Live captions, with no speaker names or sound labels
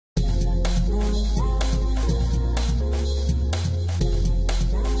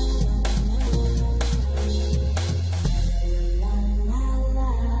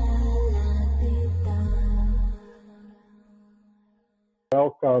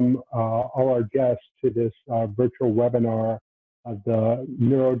welcome all our guests to this virtual webinar of the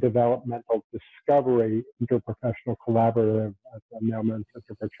Neurodevelopmental Discovery Interprofessional Collaborative at the Mailman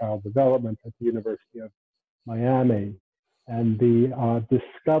Center for Child Development at the University of Miami. And the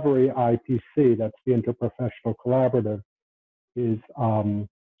Discovery IPC, that's the Interprofessional Collaborative, is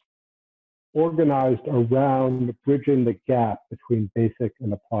organized around bridging the gap between basic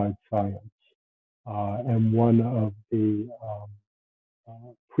and applied science. And one of the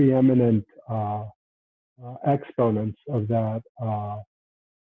preeminent exponents of that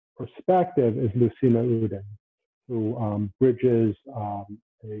perspective is Lucina Uddin, who bridges a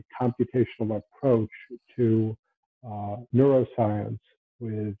computational approach to neuroscience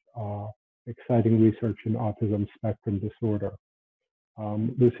with exciting research in autism spectrum disorder.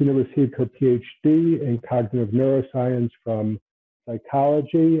 Lucina received her Ph.D. in cognitive neuroscience from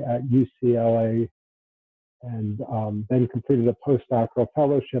psychology at UCLA, and then completed a postdoctoral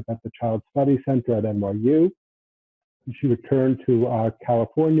fellowship at the Child Study Center at NYU. And she returned to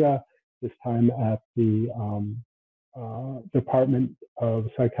California, this time at the Department of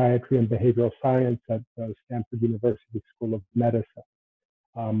Psychiatry and Behavioral Science at the Stanford University School of Medicine.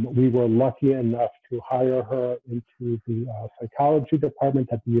 We were lucky enough to hire her into the psychology department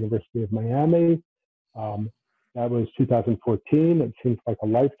at the University of Miami. That was 2014. It seems like a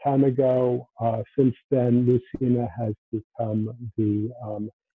lifetime ago. Since then, Lucina has become the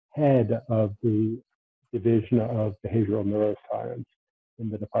head of the Division of Behavioral Neuroscience in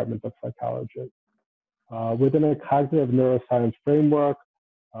the Department of Psychology. Within a cognitive neuroscience framework,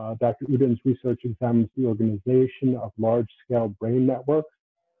 Dr. Uddin's research examines the organization of large-scale brain networks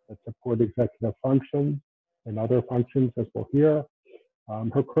that support executive functions and other functions, as we'll hear.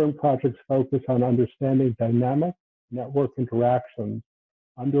 Her current projects focus on understanding dynamic network interactions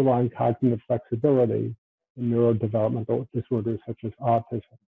underlying cognitive flexibility in neurodevelopmental disorders such as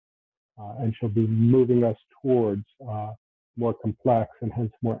autism. And she'll be moving us towards more complex and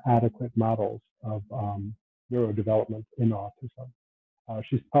hence more adequate models of neurodevelopment in autism.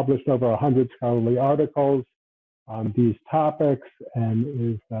 She's published over 100 scholarly articles on these topics and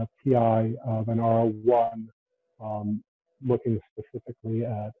is the PI of an R1 looking specifically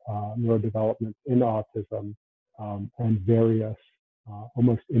at neurodevelopment in autism and various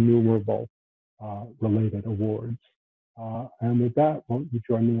almost innumerable related awards. And with that, won't you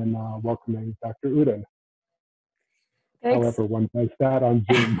join me in welcoming Dr. Uddin? Thanks. However one does that on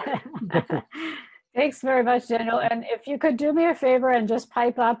Zoom. Thanks very much, Daniel. And if you could do me a favor and just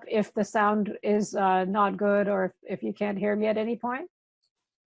pipe up if the sound is not good or if you can't hear me at any point.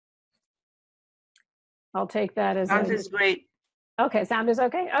 I'll take that as sound is great. Okay, sound is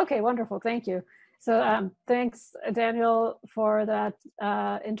okay? Okay, wonderful, thank you. So thanks, Daniel, for that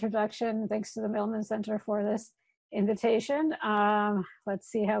introduction. Thanks to the Mailman Center for this invitation. Let's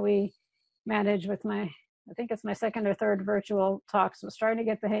see how we manage with I think it's my second or third virtual talk, so I'm starting to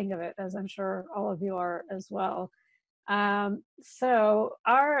get the hang of it, as I'm sure all of you are as well. So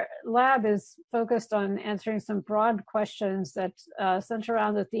our lab is focused on answering some broad questions that center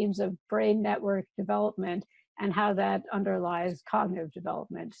around the themes of brain network development and how that underlies cognitive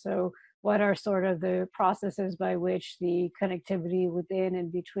development. So what are sort of the processes by which the connectivity within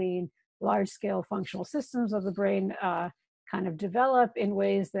and between large-scale functional systems of the brain kind of develop in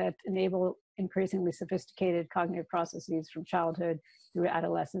ways that enable increasingly sophisticated cognitive processes from childhood through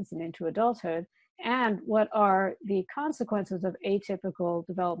adolescence and into adulthood, and what are the consequences of atypical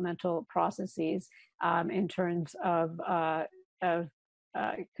developmental processes in terms of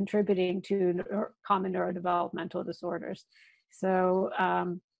contributing to common neurodevelopmental disorders. So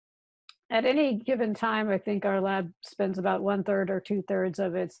at any given time, I think our lab spends about 1/3 or 2/3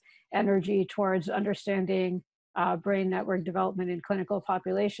 of its energy towards understanding brain network development in clinical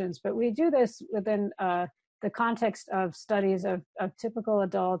populations. But we do this within the context of studies of typical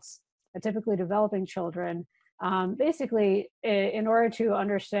adults, typically developing children, basically in order to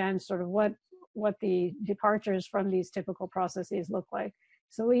understand sort of what the departures from these typical processes look like.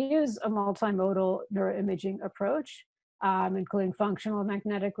 So we use a multimodal neuroimaging approach, including functional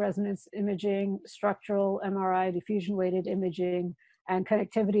magnetic resonance imaging, structural MRI, diffusion-weighted imaging, and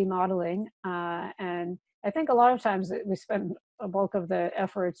connectivity modeling. And I think a lot of times we spend a bulk of the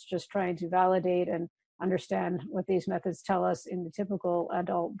efforts just trying to validate and understand what these methods tell us in the typical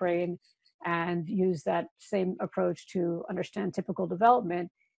adult brain and use that same approach to understand typical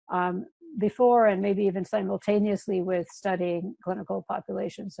development before and maybe even simultaneously with studying clinical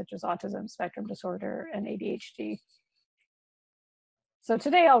populations such as autism spectrum disorder and ADHD. So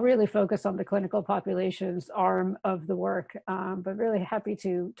today I'll really focus on the clinical populations arm of the work, but really happy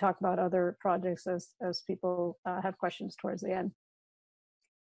to talk about other projects as people have questions towards the end.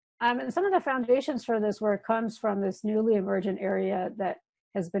 And some of the foundations for this work comes from this newly emergent area that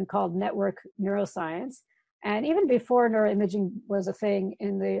has been called network neuroscience. And even before neuroimaging was a thing,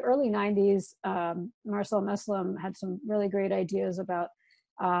 in the early 90s, Marcel Messlem had some really great ideas about,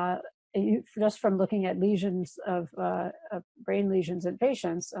 just from looking at lesions of brain lesions in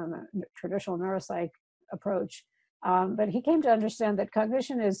patients, a traditional neuropsych approach. But he came to understand that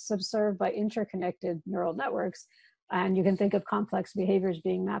cognition is subserved by interconnected neural networks. And you can think of complex behaviors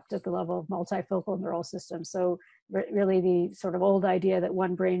being mapped at the level of multifocal neural systems. So really the sort of old idea that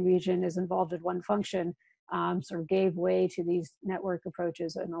one brain region is involved in one function sort of gave way to these network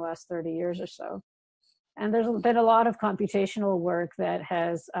approaches in the last 30 years or so. And there's been a lot of computational work that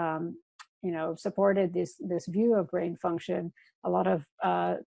has supported this view of brain function. A lot of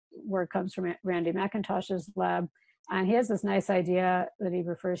work comes from Randy McIntosh's lab. And he has this nice idea that he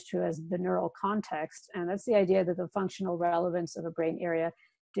refers to as the neural context. And that's the idea that the functional relevance of a brain area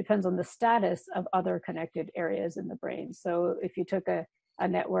depends on the status of other connected areas in the brain. So if you took a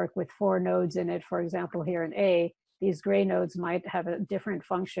network with 4 nodes in it, for example, here in A, these gray nodes might have a different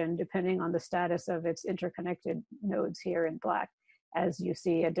function depending on the status of its interconnected nodes here in black. As you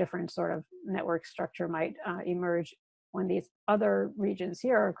see, a different sort of network structure might emerge when these other regions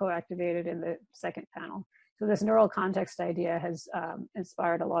here are co-activated in the second panel. So this neural context idea has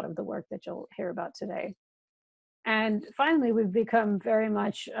inspired a lot of the work that you'll hear about today. And finally, we've become very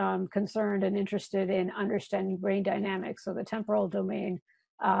much concerned and interested in understanding brain dynamics, so the temporal domain,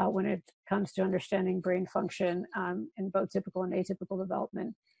 when it comes to understanding brain function in both typical and atypical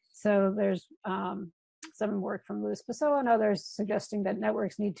development. So there's some work from Luis Pessoa and others suggesting that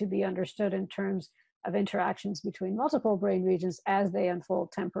networks need to be understood in terms of interactions between multiple brain regions as they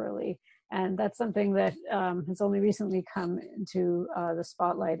unfold temporally. And that's something that has only recently come into the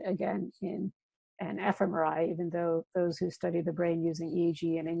spotlight again in an fMRI, even though those who study the brain using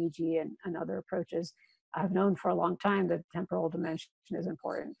EEG and MEG and other approaches have known for a long time that temporal dimension is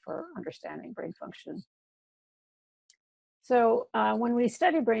important for understanding brain function. So when we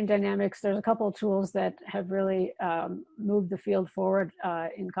study brain dynamics, there's a couple of tools that have really moved the field forward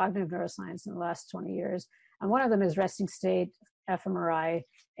in cognitive neuroscience in the last 20 years. And one of them is resting state fMRI,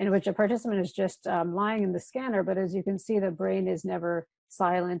 in which a participant is just lying in the scanner, but as you can see, the brain is never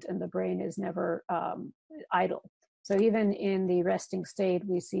silent and the brain is never idle. So even in the resting state,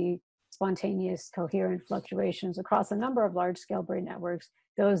 we see spontaneous coherent fluctuations across a number of large-scale brain networks,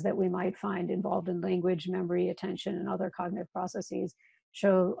 those that we might find involved in language, memory, attention, and other cognitive processes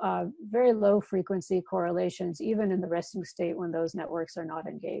show very low frequency correlations, even in the resting state when those networks are not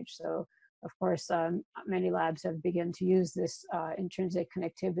engaged. So of course, many labs have begun to use this intrinsic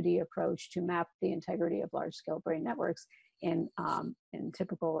connectivity approach to map the integrity of large-scale brain networks in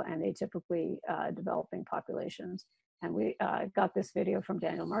typical and atypically developing populations. And we got this video from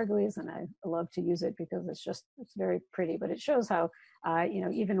Daniel Margulies, and I love to use it because it's very pretty, but it shows how,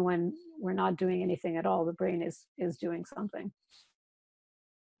 even when we're not doing anything at all, the brain is doing something.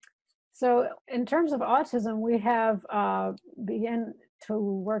 So in terms of autism, we have begun to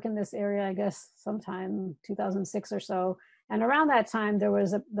work in this area, I guess, sometime 2006 or so. And around that time, there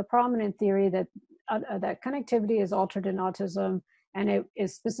was the prominent theory that that connectivity is altered in autism, and it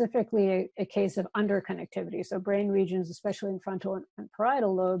is specifically a case of underconnectivity. So brain regions, especially in frontal and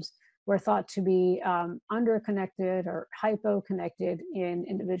parietal lobes, were thought to be underconnected or hypoconnected in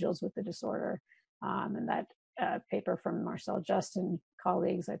individuals with the disorder. And that paper from Marcel Just and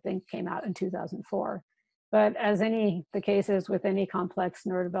colleagues, I think, came out in 2004. But as the cases with any complex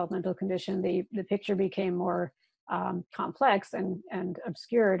neurodevelopmental condition, the picture became more complex and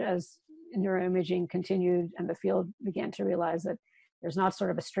obscured as neuroimaging continued and the field began to realize that there's not sort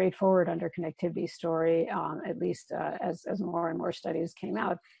of a straightforward interconnectivity story, at least as more and more studies came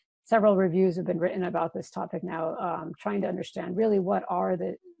out. Several reviews have been written about this topic now, trying to understand really what are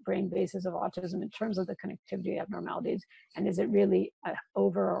the brain bases of autism in terms of the connectivity abnormalities, and is it really an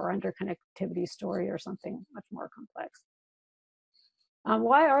over or under connectivity story or something much more complex?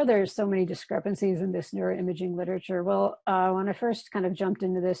 Why are there so many discrepancies in this neuroimaging literature? Well, when I first kind of jumped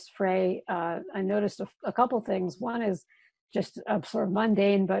into this fray, I noticed a couple things. One is just a sort of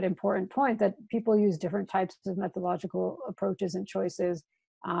mundane but important point that people use different types of methodological approaches and choices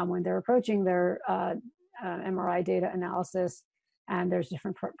when they're approaching their MRI data analysis. And there's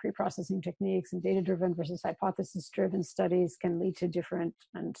different pre-processing techniques, and data-driven versus hypothesis-driven studies can lead to different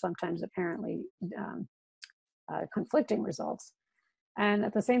and sometimes apparently conflicting results. And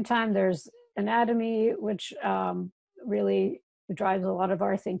at the same time, there's anatomy, which really drives a lot of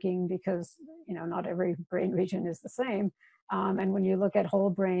our thinking because, not every brain region is the same. And when you look at whole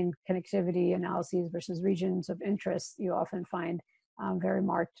brain connectivity analyses versus regions of interest, you often find very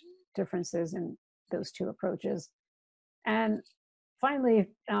marked differences in those two approaches. And finally,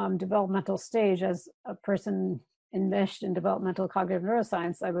 developmental stage. As a person enmeshed in developmental cognitive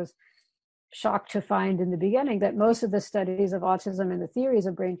neuroscience, I was shocked to find in the beginning that most of the studies of autism and the theories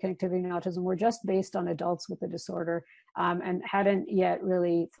of brain connectivity in autism were just based on adults with the disorder, and hadn't yet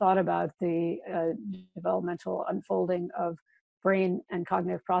really thought about the developmental unfolding of brain and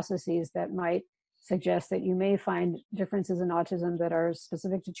cognitive processes that might suggest that you may find differences in autism that are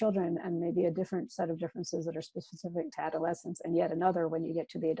specific to children, and maybe a different set of differences that are specific to adolescents, and yet another when you get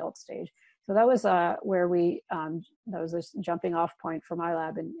to the adult stage. So that was where we, that was a jumping off point for my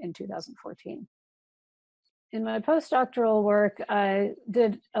lab in 2014. In my postdoctoral work, I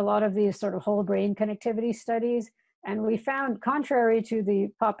did a lot of these sort of whole brain connectivity studies, and we found, contrary to the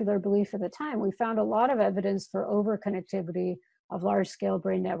popular belief at the time, we found a lot of evidence for overconnectivity of large-scale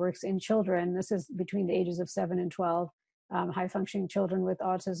brain networks in children. This is between the ages of 7 and 12, high-functioning children with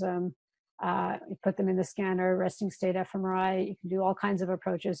autism. You put them in the scanner, resting state fMRI. You can do all kinds of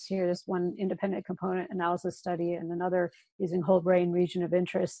approaches here. There's one independent component analysis study and another using whole brain region of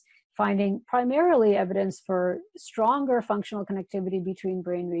interest, finding primarily evidence for stronger functional connectivity between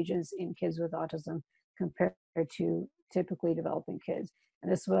brain regions in kids with autism compared to typically developing kids.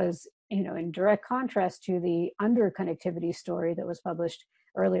 And this was, you know, in direct contrast to the underconnectivity story that was published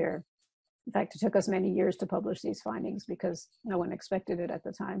earlier. In fact, it took us many years to publish these findings because no one expected it at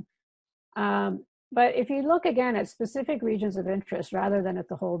the time. But if you look again at specific regions of interest rather than at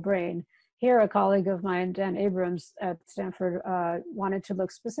the whole brain, here a colleague of mine, Dan Abrams at Stanford, wanted to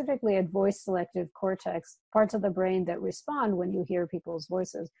look specifically at voice selective cortex, parts of the brain that respond when you hear people's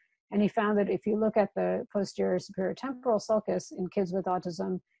voices. And he found that if you look at the posterior superior temporal sulcus in kids with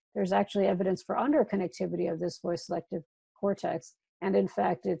autism, there's actually evidence for underconnectivity of this voice selective cortex. And in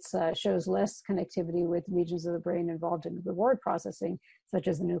fact, it shows less connectivity with regions of the brain involved in reward processing, such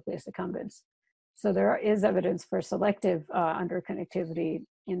as the nucleus accumbens. So there is evidence for selective underconnectivity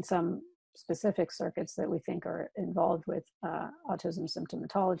in some specific circuits that we think are involved with autism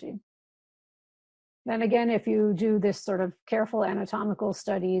symptomatology. Then again, if you do this sort of careful anatomical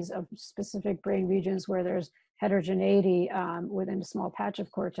studies of specific brain regions where there's heterogeneity within a small patch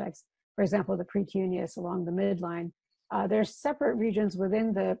of cortex, for example, the precuneus along the midline, there's separate regions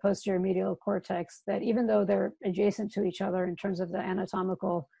within the posterior medial cortex that, even though they're adjacent to each other in terms of the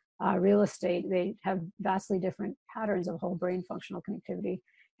anatomical real estate, they have vastly different patterns of whole brain functional connectivity.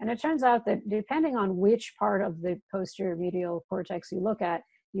 And it turns out that depending on which part of the posterior medial cortex you look at,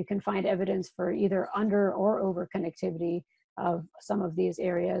 you can find evidence for either under or over connectivity of some of these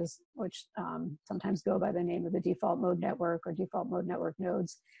areas, which sometimes go by the name of the default mode network or default mode network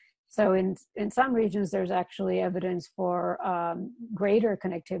nodes. So in some regions, there's actually evidence for greater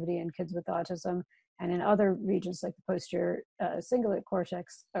connectivity in kids with autism. And in other regions, like the posterior cingulate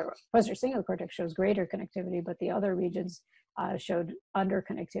cortex, or posterior cingulate cortex shows greater connectivity, but the other regions showed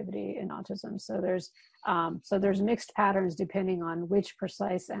underconnectivity in autism. So there's mixed patterns depending on which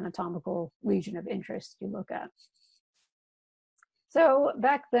precise anatomical region of interest you look at. So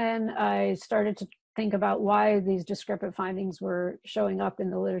back then, I started to think about why these discrepant findings were showing up in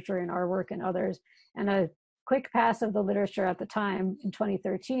the literature in our work and others. And a quick pass of the literature at the time in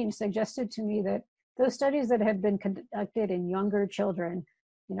 2013 suggested to me that those studies that had been conducted in younger children,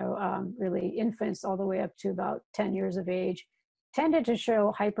 you know, really infants all the way up to about 10 years of age, tended to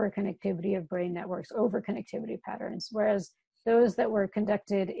show hyperconnectivity of brain networks, overconnectivity patterns, whereas those that were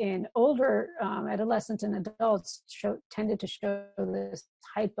conducted in older adolescents and adults tended to show this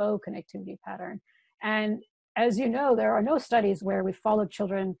hypoconnectivity pattern. And as you know, there are no studies where we followed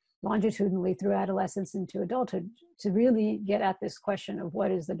children longitudinally through adolescence into adulthood to really get at this question of what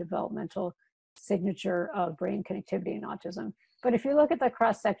is the developmental signature of brain connectivity in autism. But if you look at the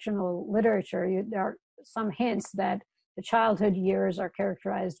cross-sectional literature, there are some hints that the childhood years are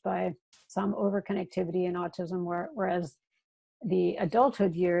characterized by some overconnectivity in autism, whereas the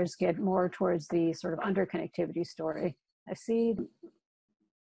adulthood years get more towards the sort of underconnectivity story.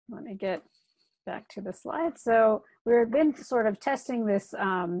 Let me get back to the slide. So we've been sort of testing this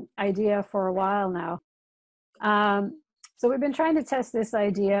idea for a while now. So we've been trying to test this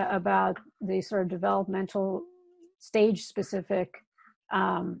idea about the sort of developmental stage-specific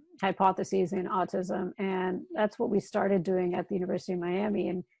hypotheses in autism, and that's what we started doing at the University of Miami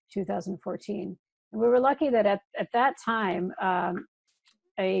in 2014. And we were lucky that at that time,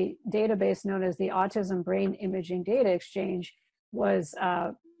 a database known as the Autism Brain Imaging Data Exchange was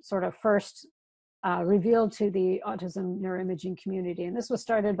sort of first revealed to the autism neuroimaging community. And this was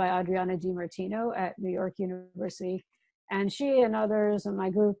started by Adriana DiMartino at New York University. And she and others, and my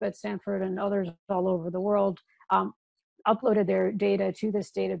group at Stanford and others all over the world, uploaded their data to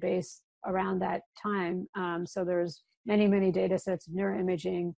this database around that time. So there's many, many data sets of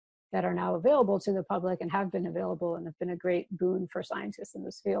neuroimaging that are now available to the public and have been available and have been a great boon for scientists in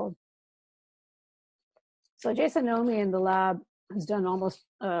this field. So Jason Nomi in the lab has done almost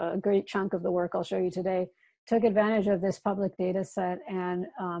a great chunk of the work I'll show you today, took advantage of this public data set, and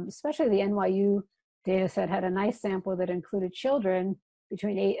especially the NYU data set had a nice sample that included children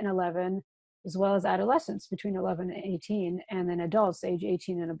between 8 and 11, as well as adolescents between 11 and 18, and then adults age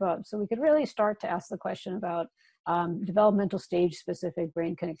 18 and above. So we could really start to ask the question about developmental stage specific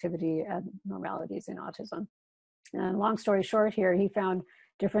brain connectivity abnormalities in autism. And long story short here, he found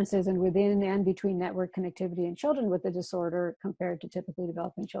differences in within and between network connectivity in children with the disorder compared to typically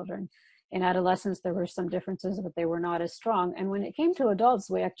developing children. In adolescents, there were some differences, but they were not as strong. And when it came to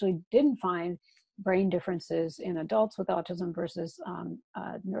adults, we actually didn't find brain differences in adults with autism versus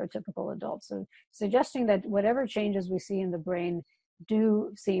neurotypical adults. So suggesting that whatever changes we see in the brain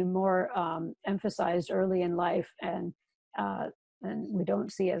do seem more emphasized early in life, and we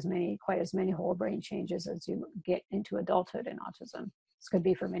don't see quite as many whole brain changes as you get into adulthood in autism. This could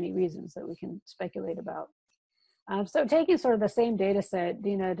be for many reasons that we can speculate about. So taking sort of the same data set,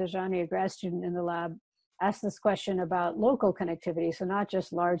 Dina Dajani, a grad student in the lab, asked this question about local connectivity. So not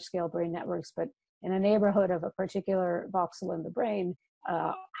just large scale brain networks, but in a neighborhood of a particular voxel in the brain,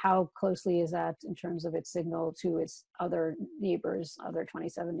 how closely is that in terms of its signal to its other neighbors, other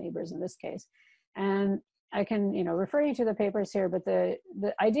 27 neighbors in this case. And I can refer you to the papers here, but the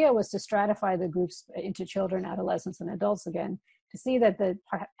idea was to stratify the groups into children, adolescents, and adults again, to see that the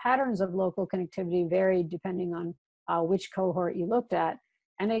patterns of local connectivity varied depending on which cohort you looked at.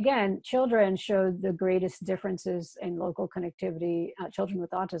 And again, children showed the greatest differences in local connectivity, children with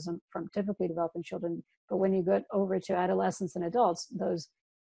autism from typically developing children. But when you get over to adolescents and adults, those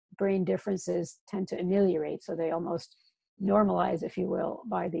brain differences tend to ameliorate. So they almost normalize, if you will,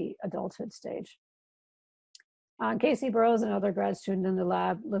 by the adulthood stage. Casey Burrows, another grad student in the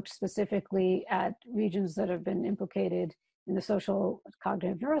lab, looked specifically at regions that have been implicated in the social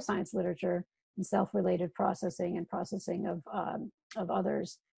cognitive neuroscience literature in self-related processing and processing of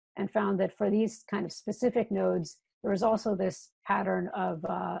others, and found that for these kind of specific nodes, there was also this pattern of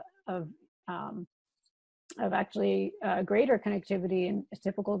actually greater connectivity in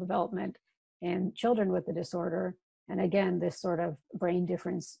typical development in children with the disorder. And again, this sort of brain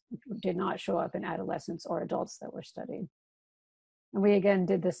difference did not show up in adolescents or adults that were studied. And we again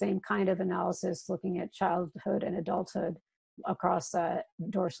did the same kind of analysis looking at childhood and adulthood across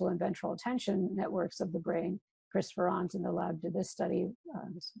dorsal and ventral attention networks of the brain. Chris Ferrand in the lab did this study.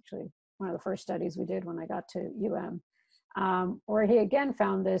 This is actually one of the first studies we did when I got to where he again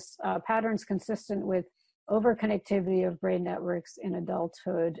found this patterns consistent with overconnectivity of brain networks in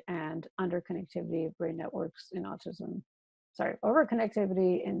adulthood and underconnectivity of brain networks in autism. Sorry,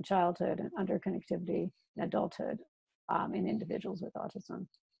 overconnectivity in childhood and underconnectivity in adulthood in individuals with autism.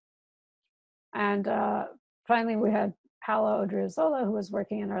 And finally, we had Paola Odriozola, who was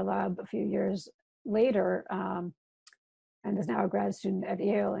working in our lab a few years later and is now a grad student at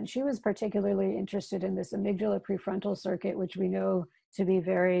Yale. And she was particularly interested in this amygdala prefrontal circuit, which we know to be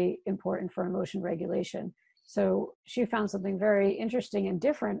very important for emotion regulation. So she found something very interesting and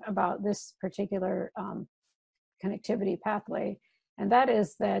different about this particular connectivity pathway. And that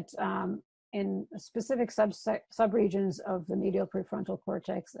is that in specific subregions of the medial prefrontal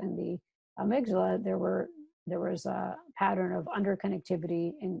cortex and the amygdala, there was a pattern of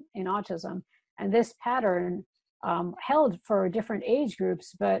underconnectivity in autism. And this pattern held for different age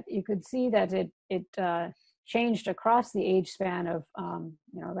groups, but you could see that it changed across the age span of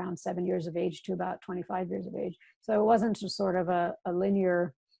around 7 years of age to about 25 years of age. So it wasn't just sort of a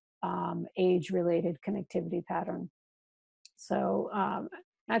linear age-related connectivity pattern. So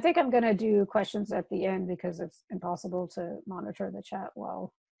I think I'm going to do questions at the end because it's impossible to monitor the chat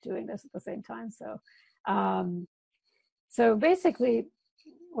while doing this at the same time. So basically,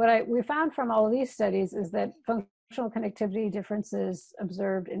 what we found from all of these studies is that functional connectivity differences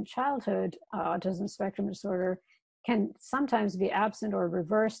observed in childhood autism spectrum disorder can sometimes be absent or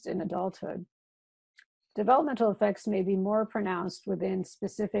reversed in adulthood. Developmental effects may be more pronounced within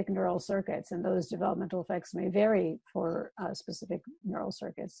specific neural circuits, and those developmental effects may vary for specific neural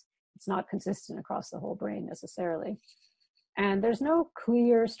circuits. It's not consistent across the whole brain necessarily. And there's no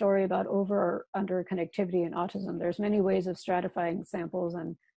clear story about over or under connectivity in autism. There's many ways of stratifying samples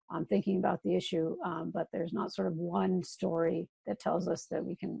and thinking about the issue, but there's not sort of one story that tells us that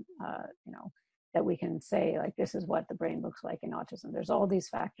we can, that we can say like this is what the brain looks like in autism. There's all these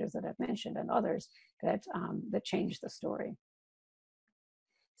factors that I've mentioned and others that that change the story.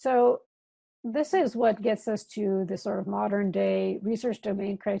 So this is what gets us to the sort of modern day research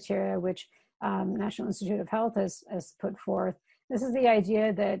domain criteria, which National Institute of Health has put forth. This is the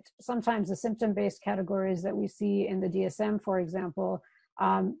idea that sometimes the symptom-based categories that we see in the DSM, for example,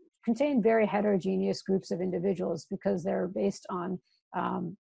 contain very heterogeneous groups of individuals because they're based on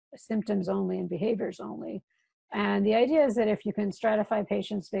symptoms only and behaviors only. And the idea is that if you can stratify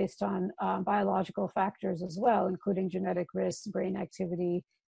patients based on biological factors as well, including genetic risks, brain activity,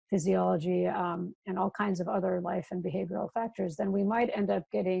 physiology, and all kinds of other life and behavioral factors, then we might end up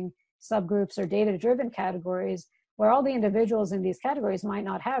getting subgroups or data-driven categories where all the individuals in these categories might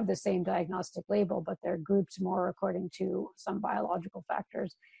not have the same diagnostic label, but they're grouped more according to some biological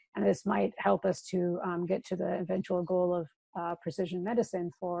factors. And this might help us to get to the eventual goal of precision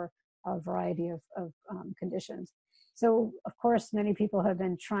medicine for a variety of conditions. So, of course, many people have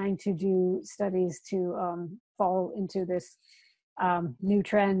been trying to do studies to fall into this new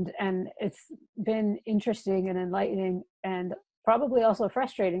trend, and it's been interesting and enlightening and probably also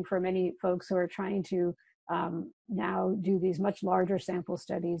frustrating for many folks who are trying to now do these much larger sample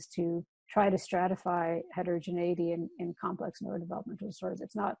studies to try to stratify heterogeneity in complex neurodevelopmental disorders.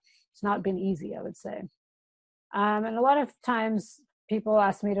 It's not been easy, I would say. And a lot of times people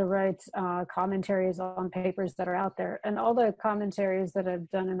ask me to write commentaries on papers that are out there, and all the commentaries that I've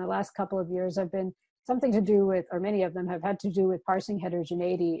done in the last couple of years have been something to do with, or many of them have had to do with parsing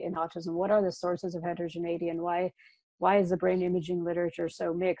heterogeneity in autism. What are the sources of heterogeneity, and why is the brain imaging literature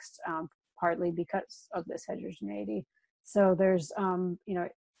so mixed? Partly because of this heterogeneity. So there's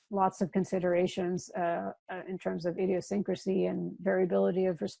lots of considerations in terms of idiosyncrasy and variability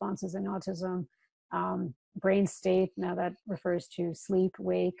of responses in autism. Brain state, now that refers to sleep,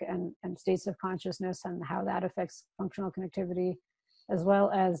 wake, and states of consciousness and how that affects functional connectivity, as well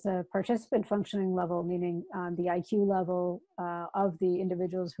as the participant functioning level, meaning the IQ level of the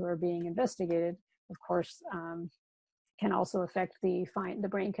individuals who are being investigated, of course, can also affect the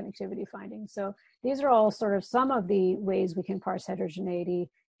brain connectivity findings. So these are all sort of some of the ways we can parse heterogeneity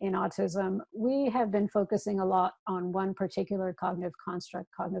in autism. We have been focusing a lot on one particular cognitive construct,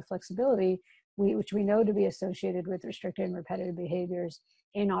 cognitive flexibility, which we know to be associated with restricted and repetitive behaviors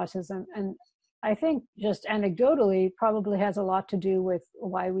in autism. And I think just anecdotally probably has a lot to do with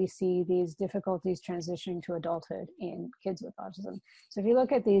why we see these difficulties transitioning to adulthood in kids with autism. So if you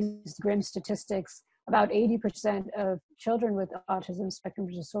look at these grim statistics, about 80% of children with autism spectrum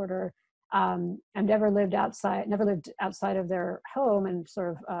disorder have never lived outside of their home, and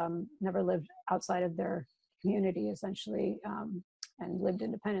sort of never lived outside of their community, essentially, and lived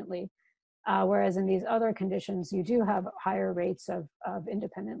independently. Whereas in these other conditions, you do have higher rates of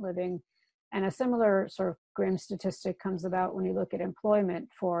independent living. And a similar sort of grim statistic comes about when you look at employment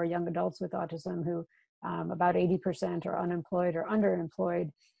for young adults with autism, who about 80% are unemployed or underemployed.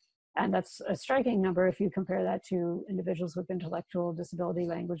 And that's a striking number if you compare that to individuals with intellectual disability,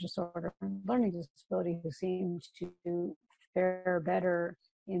 language disorder, and learning disability, who seem to fare better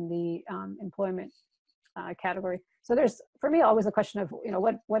in the employment category. So there's, for me, always a question of,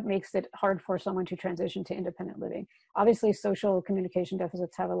 what makes it hard for someone to transition to independent living. Obviously, social communication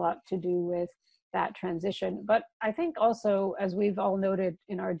deficits have a lot to do with that transition. But I think also, as we've all noted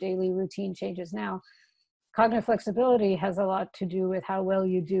in our daily routine changes now, cognitive flexibility has a lot to do with how well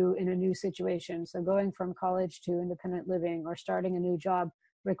you do in a new situation. So going from college to independent living or starting a new job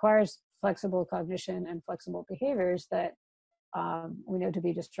requires flexible cognition and flexible behaviors that we know to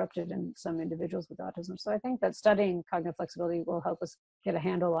be disrupted in some individuals with autism. So I think that studying cognitive flexibility will help us get a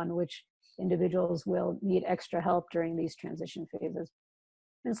handle on which individuals will need extra help during these transition phases.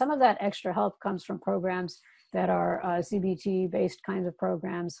 And some of that extra help comes from programs that are CBT-based kinds of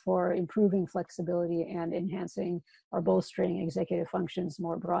programs for improving flexibility and enhancing or bolstering executive functions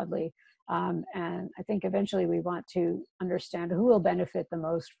more broadly. And I think eventually we want to understand who will benefit the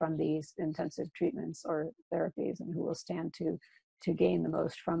most from these intensive treatments or therapies, and who will stand to gain the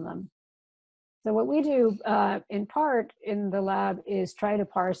most from them. So what we do in part in the lab is try to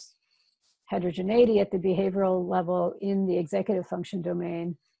parse heterogeneity at the behavioral level in the executive function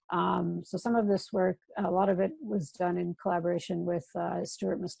domain. So some of this work, a lot of it was done in collaboration with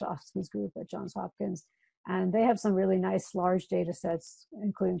Stuart Mostovsky's group at Johns Hopkins. And they have some really nice large data sets,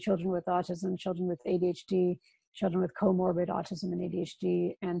 including children with autism, children with ADHD, children with comorbid autism and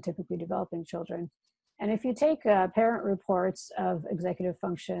ADHD, and typically developing children. And if you take parent reports of executive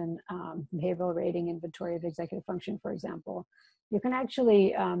function, behavioral rating, inventory of executive function, for example, you can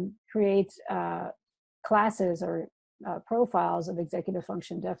actually create classes or profiles of executive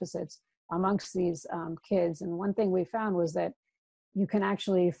function deficits amongst these kids. And one thing we found was that you can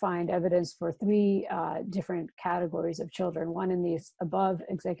actually find evidence for three different categories of children. One in these above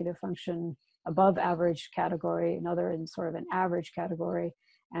executive function above average category, another in sort of an average category,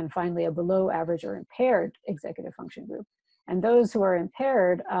 and finally a below average or impaired executive function group. And those who are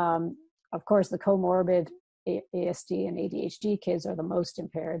impaired, of course, the comorbid ASD and ADHD kids are the most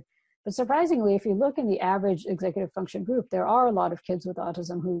impaired. But surprisingly, if you look in the average executive function group, there are a lot of kids with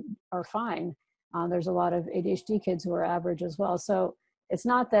autism who are fine. There's a lot of ADHD kids who are average as well. So it's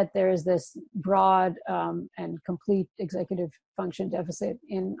not that there is this broad and complete executive function deficit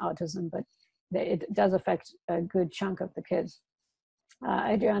in autism, but it does affect a good chunk of the kids.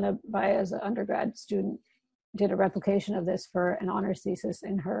 Adriana Baez, an undergrad student, did a replication of this for an honors thesis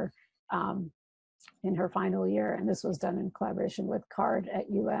in her final year, and this was done in collaboration with CARD at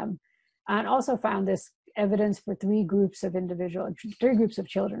UM, and also found this evidence for three groups of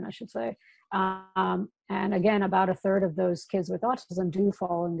children, I should say. And again, about a third of those kids with autism do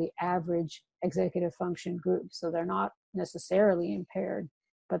fall in the average executive function group. So they're not necessarily impaired,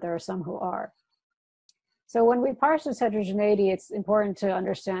 but there are some who are. So when we parse this heterogeneity, it's important to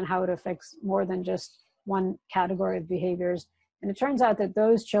understand how it affects more than just one category of behaviors. And it turns out that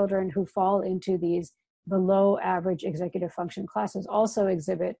those children who fall into these below average executive function classes also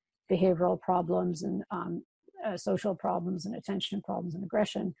exhibit behavioral problems and social problems and attention problems and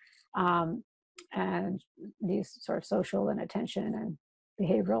aggression. And these sort of social and attention and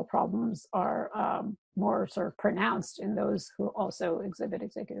behavioral problems are more sort of pronounced in those who also exhibit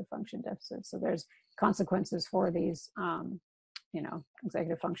executive function deficits. So there's consequences for these,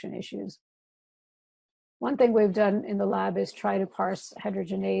 executive function issues. One thing we've done in the lab is try to parse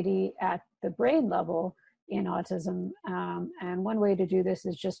heterogeneity at the brain level in autism. And one way to do this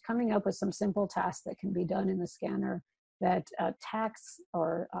is just coming up with some simple tasks that can be done in the scanner that tax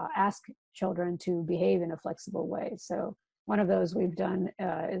or ask children to behave in a flexible way. So one of those we've done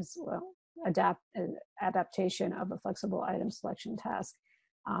is adaptation of a flexible item selection task.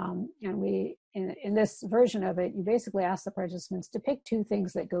 And we, in this version of it, you basically ask the participants to pick two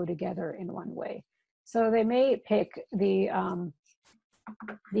things that go together in one way. So they may pick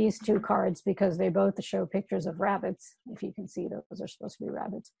these two cards because they both show pictures of rabbits. If you can see, those are supposed to be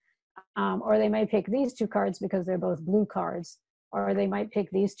rabbits. Or they may pick these two cards because they're both blue cards. Or they might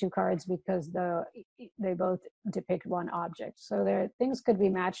pick these two cards because they both depict one object. So things could be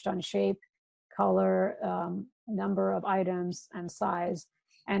matched on shape, color, number of items, and size.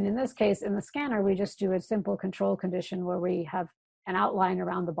 And in this case, in the scanner, we just do a simple control condition where we have an outline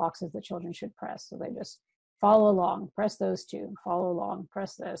around the boxes that children should press. So they just follow along, press those two, follow along,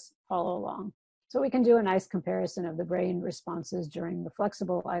 press this, follow along. So we can do a nice comparison of the brain responses during the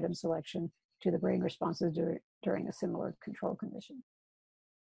flexible item selection to the brain responses during a similar control condition.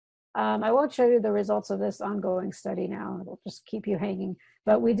 I won't show you the results of this ongoing study now. It'll just keep you hanging.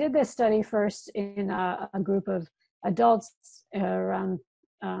 But we did this study first in a group of adults, around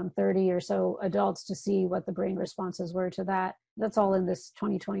 30 or so adults, to see what the brain responses were to that. That's all in this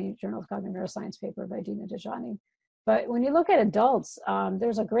 2020 Journal of Cognitive Neuroscience paper by Dina Dejani. But when you look at adults,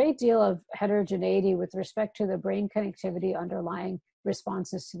 there's a great deal of heterogeneity with respect to the brain connectivity underlying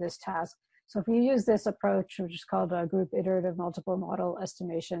responses to this task. So if you use this approach, which is called a group iterative multiple model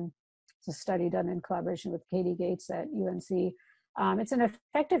estimation, it's a study done in collaboration with Katie Gates at UNC. It's an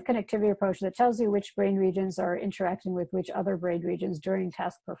effective connectivity approach that tells you which brain regions are interacting with which other brain regions during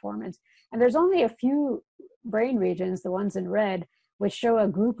task performance. And there's only a few brain regions, the ones in red, which show a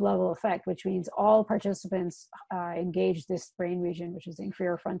group level effect, which means all participants engage this brain region, which is the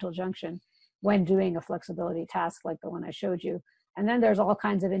inferior frontal junction, when doing a flexibility task like the one I showed you. And then there's all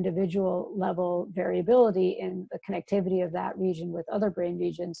kinds of individual level variability in the connectivity of that region with other brain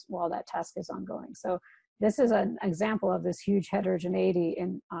regions while that task is ongoing. So this is an example of this huge heterogeneity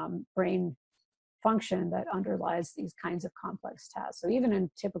in brain function that underlies these kinds of complex tasks. So even in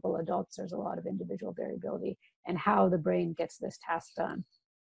typical adults, there's a lot of individual variability in how the brain gets this task done.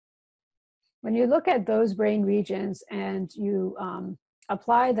 When you look at those brain regions and you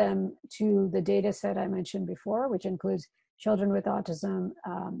apply them to the data set I mentioned before, which includes children with autism,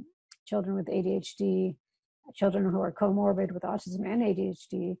 children with ADHD, children who are comorbid with autism and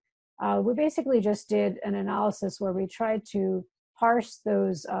ADHD, we basically just did an analysis where we tried to parse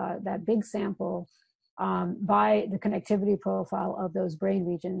those, that big sample by the connectivity profile of those brain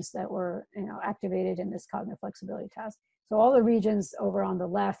regions that were activated in this cognitive flexibility task. So all the regions over on the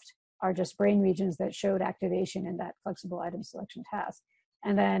left are just brain regions that showed activation in that flexible item selection task.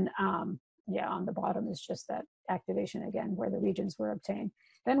 And then, on the bottom is just that activation again, where the regions were obtained.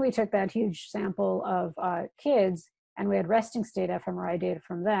 Then we took that huge sample of kids, and we had resting state fMRI data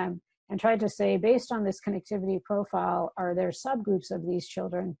from them, and tried to say, based on this connectivity profile, are there subgroups of these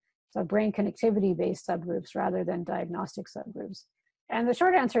children, so brain connectivity-based subgroups rather than diagnostic subgroups? And the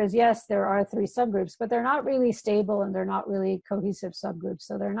short answer is yes, there are 3 subgroups, but they're not really stable and they're not really cohesive subgroups.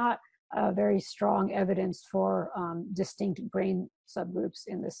 So they're not very strong evidence for distinct brain subgroups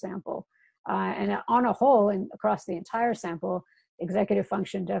in this sample. And on a whole, and across the entire sample, executive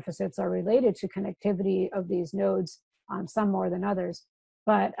function deficits are related to connectivity of these nodes, some more than others.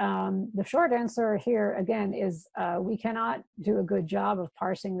 But the short answer here, again, is we cannot do a good job of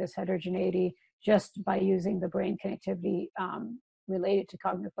parsing this heterogeneity just by using the brain connectivity related to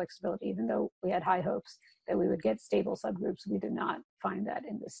cognitive flexibility. Even though we had high hopes that we would get stable subgroups, we did not find that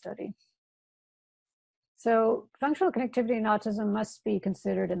in this study. So functional connectivity in autism must be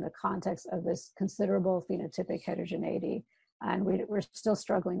considered in the context of this considerable phenotypic heterogeneity. And we're still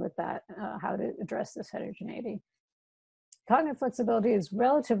struggling with that, how to address this heterogeneity. Cognitive flexibility is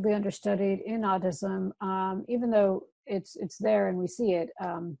relatively understudied in autism, even though it's there and we see it.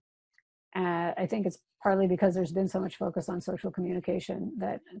 I think it's partly because there's been so much focus on social communication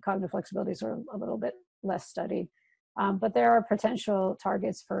that cognitive flexibility is sort of a little bit less studied. But there are potential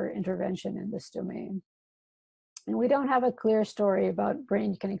targets for intervention in this domain. And we don't have a clear story about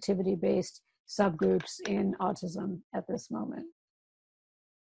brain connectivity-based subgroups in autism at this moment.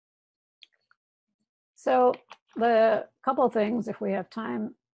 So the couple of things, if we have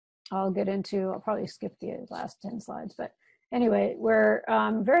time, I'll get into. I'll probably skip the last 10 slides. But anyway, we're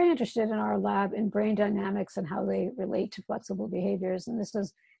very interested in our lab in brain dynamics and how they relate to flexible behaviors. And this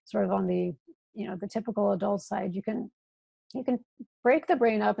is sort of on the, the typical adult side. You can break the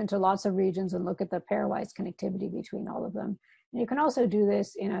brain up into lots of regions and look at the pairwise connectivity between all of them. And you can also do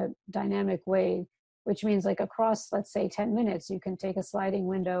this in a dynamic way, which means like across, let's say 10 minutes, you can take a sliding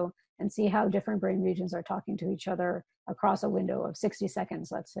window and see how different brain regions are talking to each other across a window of 60 seconds,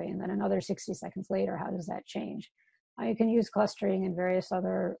 let's say, and then another 60 seconds later, how does that change? You can use clustering and various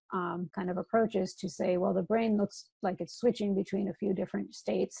other kind of approaches to say, well, the brain looks like it's switching between a few different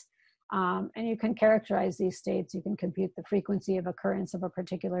states. And you can characterize these states. You can compute the frequency of occurrence of a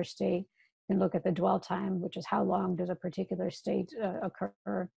particular state. You can look at the dwell time, which is how long does a particular state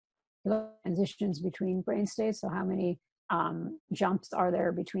occur. You look at transitions between brain states, so how many jumps are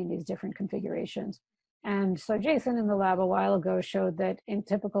there between these different configurations. And so Jason in the lab a while ago showed that in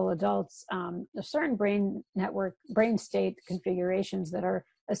typical adults, there's certain brain state configurations that are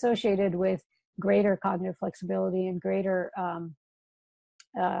associated with greater cognitive flexibility and greater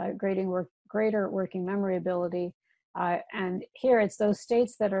greater working memory ability. And here it's those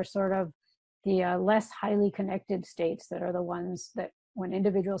states that are sort of the less highly connected states that are the ones that when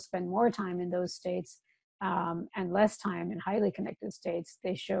individuals spend more time in those states and less time in highly connected states,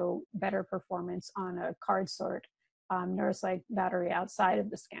 they show better performance on a card sort neuropsych battery outside of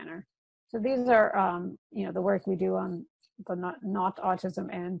the scanner. So these are the work we do on the not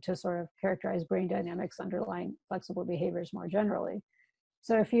autism end to sort of characterize brain dynamics underlying flexible behaviors more generally.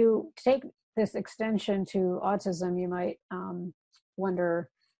 So if you take this extension to autism, you might wonder,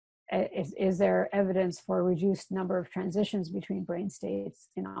 is there evidence for a reduced number of transitions between brain states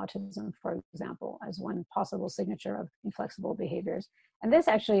in autism, for example, as one possible signature of inflexible behaviors? And this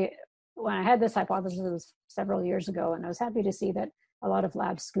actually, when I had this hypothesis, it was several years ago, and I was happy to see that a lot of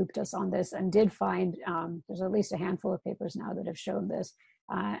labs scooped us on this and did find, there's at least a handful of papers now that have shown this,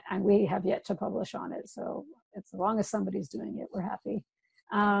 and we have yet to publish on it. So as long as somebody's doing it, we're happy.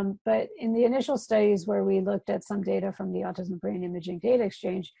 But in the initial studies where we looked at some data from the Autism Brain Imaging Data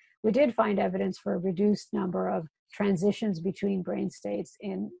Exchange, we did find evidence for a reduced number of transitions between brain states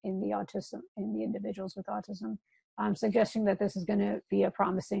in the individuals with autism, suggesting that this is going to be a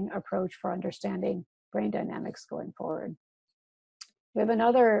promising approach for understanding brain dynamics going forward. We have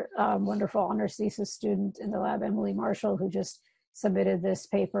another wonderful honors thesis student in the lab, Emily Marshall, who just submitted this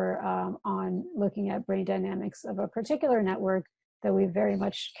paper on looking at brain dynamics of a particular network that we very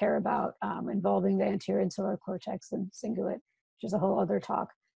much care about, involving the anterior insular cortex and cingulate, which is a whole other talk.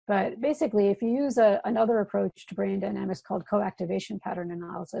 But basically, if you use another approach to brain dynamics called co-activation pattern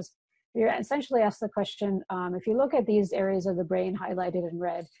analysis, you essentially ask the question, if you look at these areas of the brain highlighted in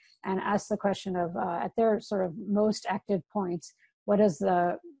red and ask the question of, at their sort of most active points, what are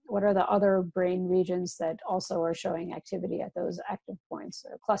the other brain regions that also are showing activity at those active points?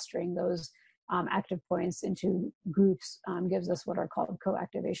 Clustering those active points into groups gives us what are called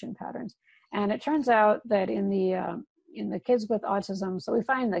co-activation patterns. And it turns out that in the kids with autism, so we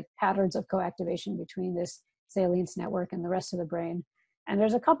find like patterns of co-activation between this salience network and the rest of the brain. And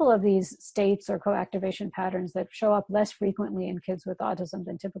there's a couple of these states or co-activation patterns that show up less frequently in kids with autism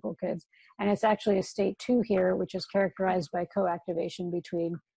than typical kids. And it's actually a state 2 here, which is characterized by co-activation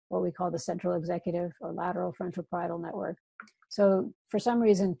between what we call the central executive or lateral frontal parietal network. So for some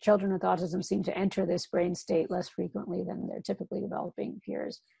reason, children with autism seem to enter this brain state less frequently than their typically developing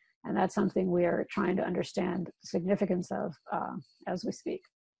peers. And that's something we are trying to understand the significance of as we speak.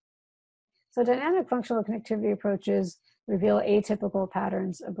 So dynamic functional connectivity approaches reveal atypical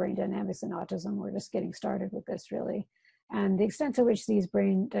patterns of brain dynamics in autism. We're just getting started with this, really. And the extent to which these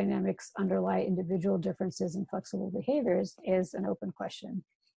brain dynamics underlie individual differences in flexible behaviors is an open question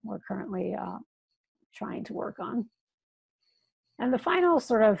we're currently trying to work on. And the final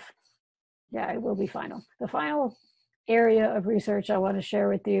it will be final. The final area of research I want to share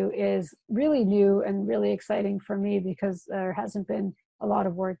with you is really new and really exciting for me because there hasn't been a lot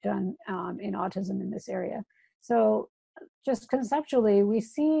of work done in autism in this area. So just conceptually, we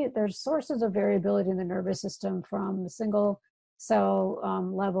see there's sources of variability in the nervous system from the single cell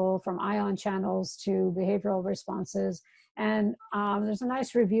level, from ion channels to behavioral responses. And there's a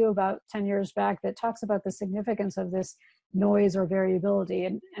nice review about 10 years back that talks about the significance of this noise or variability.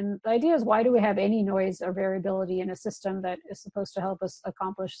 And the idea is, why do we have any noise or variability in a system that is supposed to help us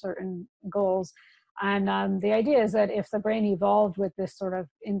accomplish certain goals? And the idea is that if the brain evolved with this sort of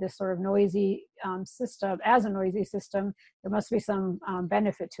noisy system, as a noisy system, there must be some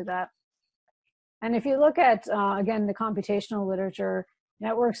benefit to that. And if you look at, again, the computational literature,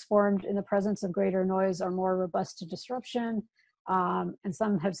 networks formed in the presence of greater noise are more robust to disruption. And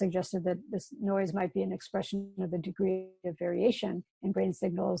some have suggested that this noise might be an expression of the degree of variation in brain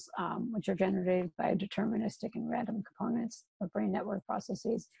signals, which are generated by deterministic and random components of brain network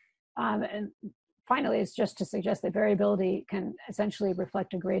processes. And finally, it's just to suggest that variability can essentially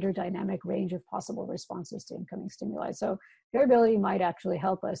reflect a greater dynamic range of possible responses to incoming stimuli. So variability might actually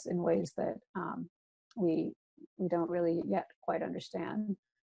help us in ways that we don't really yet quite understand.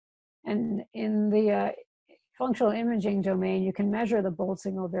 And in the functional imaging domain, you can measure the bold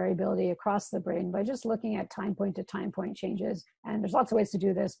signal variability across the brain by just looking at time point to time point changes. And there's lots of ways to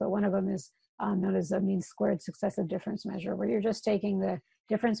do this, but one of them is known as a mean squared successive difference measure, where you're just taking the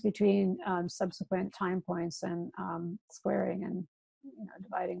difference between subsequent time points and squaring and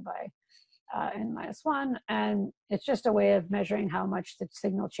dividing by n-1. And it's just a way of measuring how much the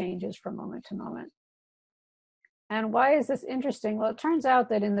signal changes from moment to moment. And why is this interesting? Well, it turns out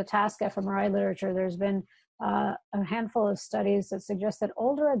that in the task fMRI literature, there's been a handful of studies that suggest that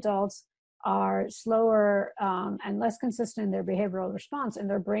older adults are slower and less consistent in their behavioral response, and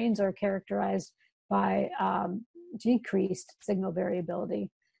their brains are characterized by decreased signal variability,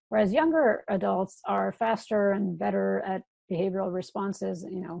 whereas younger adults are faster and better at behavioral responses,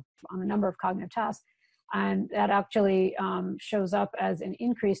 on a number of cognitive tasks. And that actually shows up as an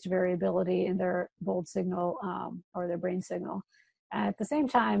increased variability in their bold signal or their brain signal. At the same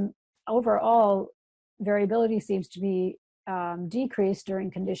time, overall, variability seems to be decreased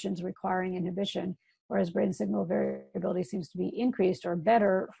during conditions requiring inhibition, whereas brain signal variability seems to be increased or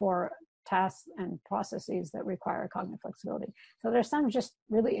better for tasks and processes that require cognitive flexibility. So there's some just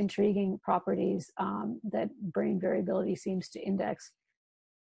really intriguing properties that brain variability seems to index.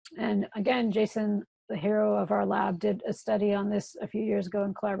 And again, Jason, the hero of our lab, did a study on this a few years ago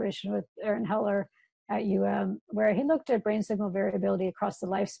in collaboration with Aaron Heller at where he looked at brain signal variability across the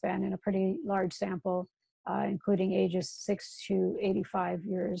lifespan in a pretty large sample, including ages 6 to 85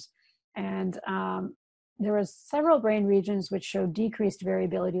 years. And there was several brain regions which showed decreased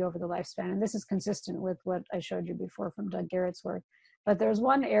variability over the lifespan. And this is consistent with what I showed you before from Doug Garrett's work. But there's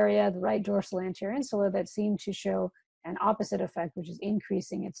one area, the right dorsal anterior insula, that seemed to show an opposite effect, which is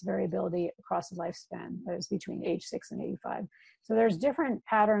increasing its variability across the lifespan, that is between age 6 and 85. So there's different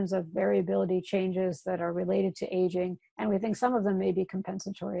patterns of variability changes that are related to aging, and we think some of them may be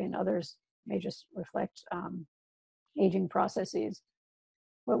compensatory and others may just reflect aging processes.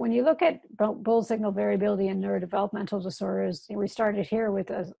 But when you look at bold signal variability in neurodevelopmental disorders, we started here with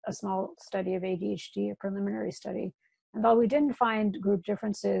a small study of ADHD, a preliminary study. And though we didn't find group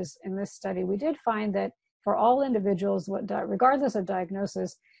differences in this study, we did find that for all individuals, regardless of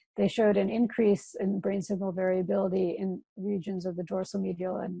diagnosis, they showed an increase in brain signal variability in regions of the dorsal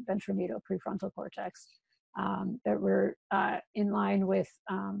medial and ventromedial prefrontal cortex that were in line with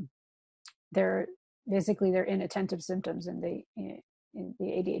their inattentive symptoms in the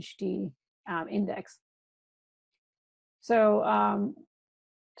ADHD index. So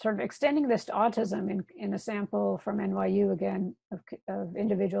sort of extending this to autism in a sample from NYU, again, of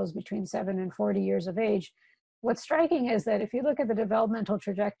individuals between 7 and 40 years of age, what's striking is that if you look at the developmental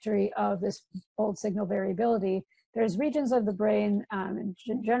trajectory of this bold signal variability, there's regions of the brain, and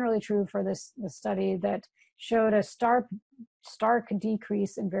generally true for this study, that showed a stark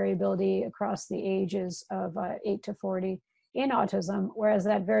decrease in variability across the ages of 8 to 40, in autism, whereas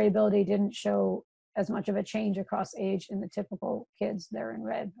that variability didn't show as much of a change across age in the typical kids there in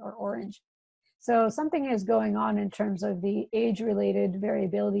red or orange. So something is going on in terms of the age-related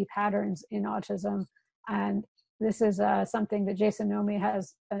variability patterns in autism. And this is something that Jason Nomi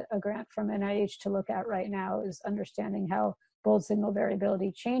has a grant from NIH to look at right now, is understanding how bold signal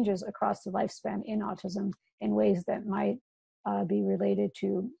variability changes across the lifespan in autism in ways that might be related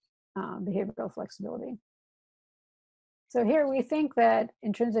to behavioral flexibility. So here we think that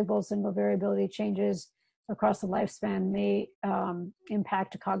intrinsic bold signal variability changes across the lifespan may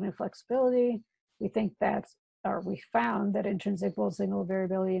impact cognitive flexibility. We think that, or we found that intrinsic bold signal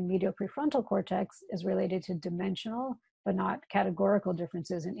variability in medial prefrontal cortex is related to dimensional, but not categorical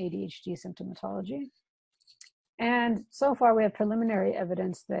differences in ADHD symptomatology. And so far we have preliminary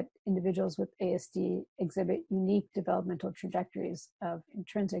evidence that individuals with ASD exhibit unique developmental trajectories of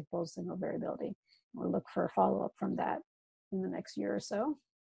intrinsic bold signal variability. We'll look for a follow-up from that in the next year or so.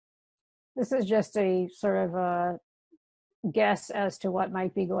 This is just a sort of a guess as to what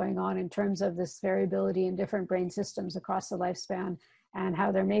might be going on in terms of this variability in different brain systems across the lifespan, and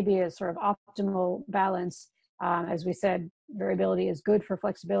how there may be a sort of optimal balance. As we said, variability is good for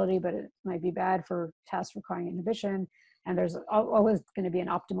flexibility, but it might be bad for tasks requiring inhibition. And there's always going to be an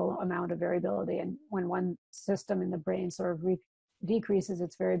optimal amount of variability. And when one system in the brain sort of decreases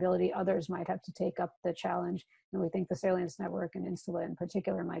its variability, others might have to take up the challenge. And we think the salience network and insula in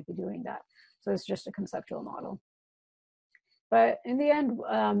particular might be doing that. So it's just a conceptual model. But in the end,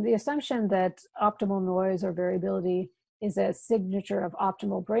 the assumption that optimal noise or variability is a signature of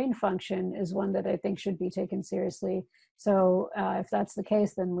optimal brain function is one that I think should be taken seriously. So if that's the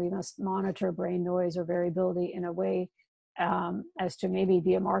case, then we must monitor brain noise or variability in a way as to maybe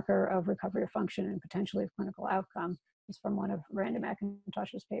be a marker of recovery of function and potentially of clinical outcome. It's from one of Randa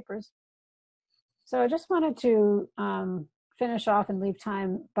McIntosh's papers. So I just wanted to finish off and leave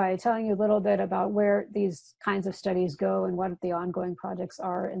time by telling you a little bit about where these kinds of studies go and what the ongoing projects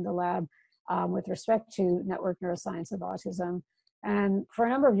are in the lab with respect to network neuroscience of autism. And for a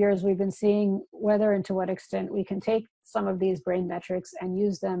number of years, we've been seeing whether and to what extent we can take some of these brain metrics and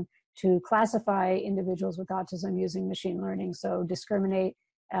use them to classify individuals with autism using machine learning. So discriminate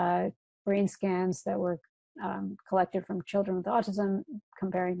brain scans that were collected from children with autism,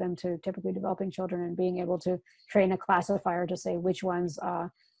 comparing them to typically developing children, and being able to train a classifier to say which ones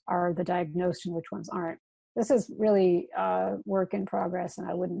are the diagnosed and which ones aren't. This is really work in progress, and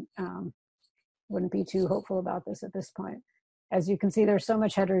I wouldn't be too hopeful about this at this point. As you can see, there's so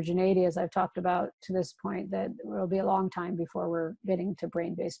much heterogeneity, as I've talked about to this point, that it will be a long time before we're getting to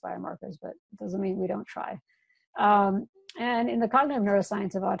brain-based biomarkers, but it doesn't mean we don't try. And in the cognitive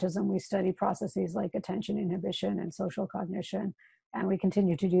neuroscience of autism, we study processes like attention inhibition and social cognition, and we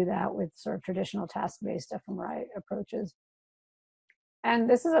continue to do that with sort of traditional task-based fMRI approaches. And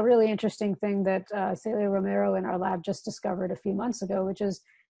this is a really interesting thing that Celia Romero in our lab just discovered a few months ago, which is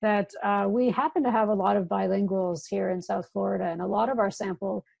that we happen to have a lot of bilinguals here in South Florida, and a lot of our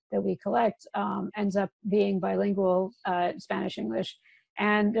sample that we collect ends up being bilingual Spanish-English.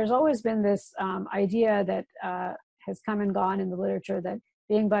 And there's always been this idea that has come and gone in the literature that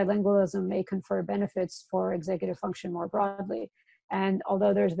being bilingualism may confer benefits for executive function more broadly. And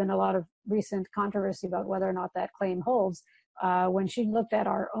although there's been a lot of recent controversy about whether or not that claim holds, when she looked at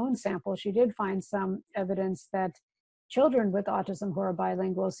our own sample, she did find some evidence that children with autism who are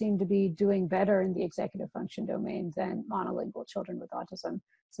bilingual seem to be doing better in the executive function domain than monolingual children with autism.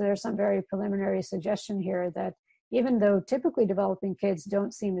 So there's some very preliminary suggestion here that even though typically developing kids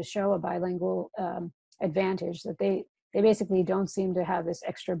don't seem to show a bilingual advantage, that they basically don't seem to have this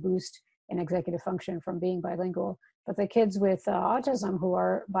extra boost in executive function from being bilingual, but the kids with autism who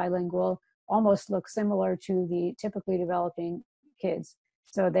are bilingual almost look similar to the typically developing kids.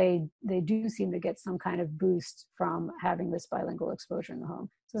 So they do seem to get some kind of boost from having this bilingual exposure in the home.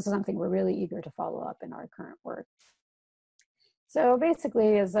 So this is something we're really eager to follow up in our current work. So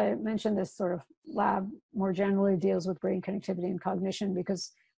basically, as I mentioned, this sort of lab more generally deals with brain connectivity and cognition,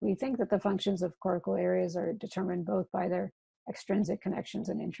 because we think that the functions of cortical areas are determined both by their extrinsic connections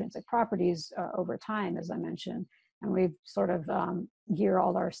and intrinsic properties over time, as I mentioned. And we've sort of gear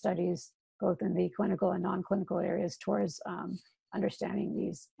all our studies, both in the clinical and non-clinical areas, towards understanding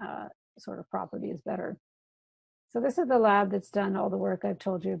these sort of properties better. So this is the lab that's done all the work I've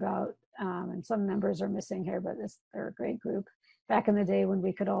told you about, and some members are missing here, but they're a great group back in the day when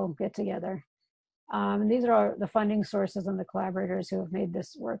we could all get together. And these are the funding sources and the collaborators who have made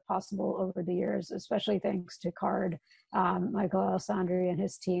this work possible over the years, especially thanks to CARD. Michael Alessandri and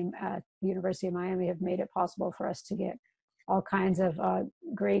his team at the University of Miami have made it possible for us to get all kinds of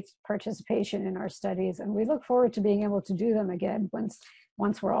great participation in our studies. And we look forward to being able to do them again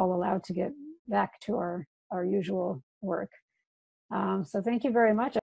once we're all allowed to get back to our usual work. So thank you very much.